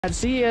At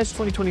CES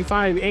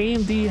 2025,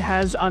 AMD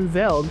has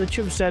unveiled the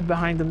chipset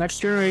behind the next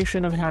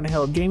generation of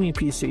handheld gaming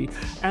PC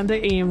and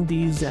the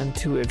AMD Zen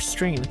 2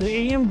 Extreme.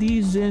 The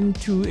AMD Zen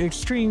 2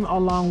 Extreme,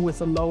 along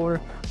with a lower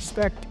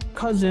spec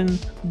cousin,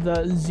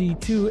 the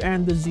Z2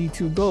 and the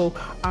Z2 Go,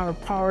 are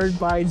powered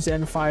by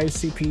Zen 5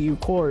 CPU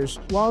cores.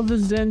 While the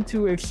Zen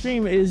 2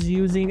 Extreme is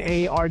using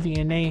a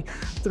RDNA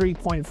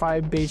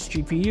 3.5 base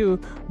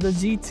GPU, the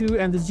Z2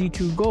 and the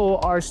Z2 Go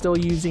are still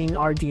using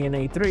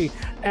RDNA 3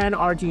 and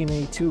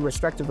RDNA 2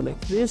 respectively.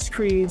 This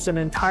creates an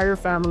entire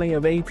family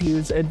of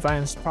APU's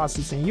advanced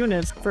processing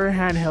units for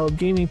handheld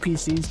gaming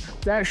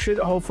PCs that should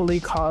hopefully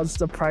cause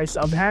the price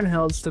of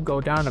handhelds to go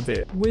down a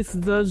bit. With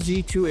the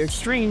Z2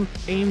 Extreme,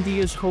 AMD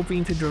is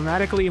hoping to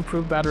dramatically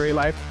improve battery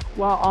life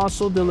while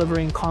also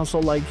delivering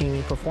console-like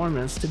gaming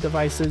performance to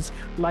devices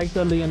like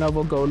the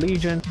Lenovo Go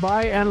Legion.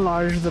 By and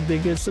large, the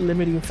biggest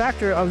limiting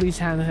factor of these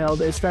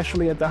handhelds,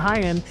 especially at the high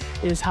end,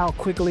 is how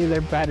quickly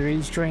their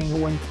batteries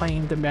drain when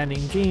playing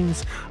demanding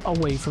games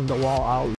away from the wall outlet.